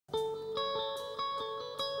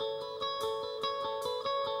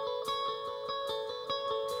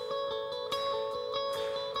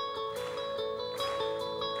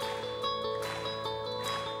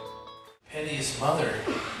Terry's mother,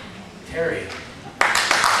 Teri.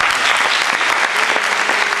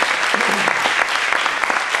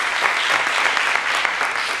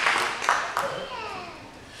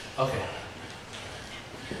 Okay.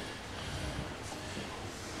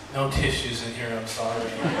 No tissues in here, I'm sorry.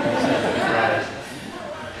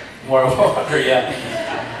 More water, yeah.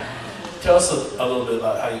 Tell us a little bit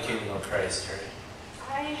about how you came to know Christ, Teri.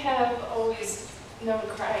 I have always known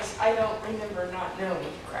Christ. I don't remember not knowing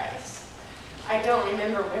Christ. I don't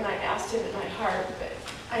remember when I asked Him in my heart, but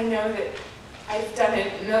I know that I've done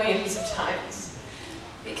it millions of times.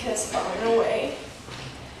 Because falling away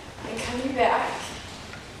and coming back.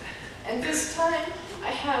 And this time,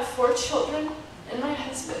 I have 4 children and my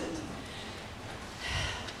husband.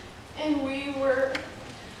 And we were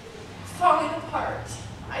falling apart.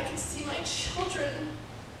 I could see my children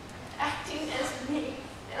acting as me,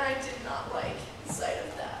 and I did not like the sight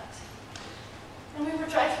of that. And we were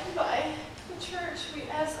driving by the church,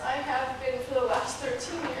 as I have been for the last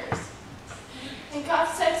 13 years. And God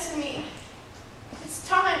said to me, "It's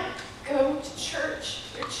time. Go to church.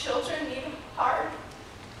 Your children need a hard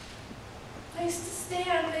place to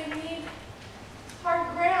stand. They need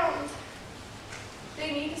hard ground.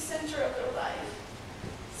 They need a center of their life."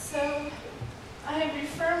 So I have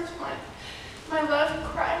reaffirmed my love in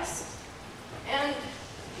Christ, and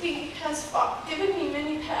He has given me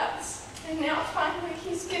many paths, and now finally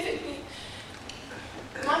He's given me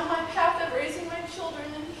my path of raising my children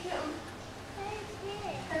in Him.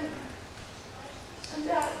 And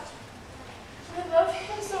that I love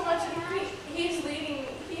Him so much, and He's leading me.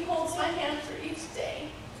 He holds my hand for each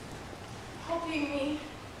day, helping me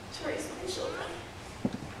to raise my children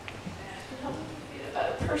and helping me be a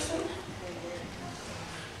better person.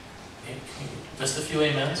 Just a few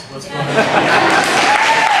amens. What's going on?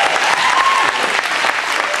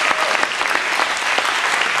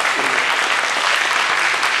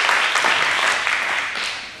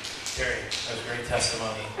 Teri, that was a great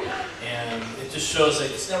testimony. And it just shows that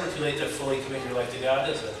it's never too late to fully commit your life to God,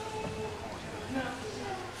 is it? No.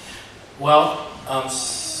 Well,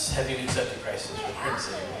 have you accepted Christ as your Lord and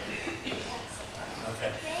Savior?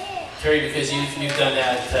 Okay. Teri, because you've done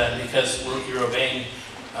that, because you're obeying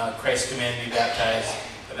Christ's command to be baptized,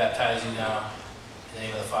 I baptize you now in the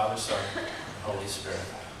name of the Father, Son, and Holy Spirit.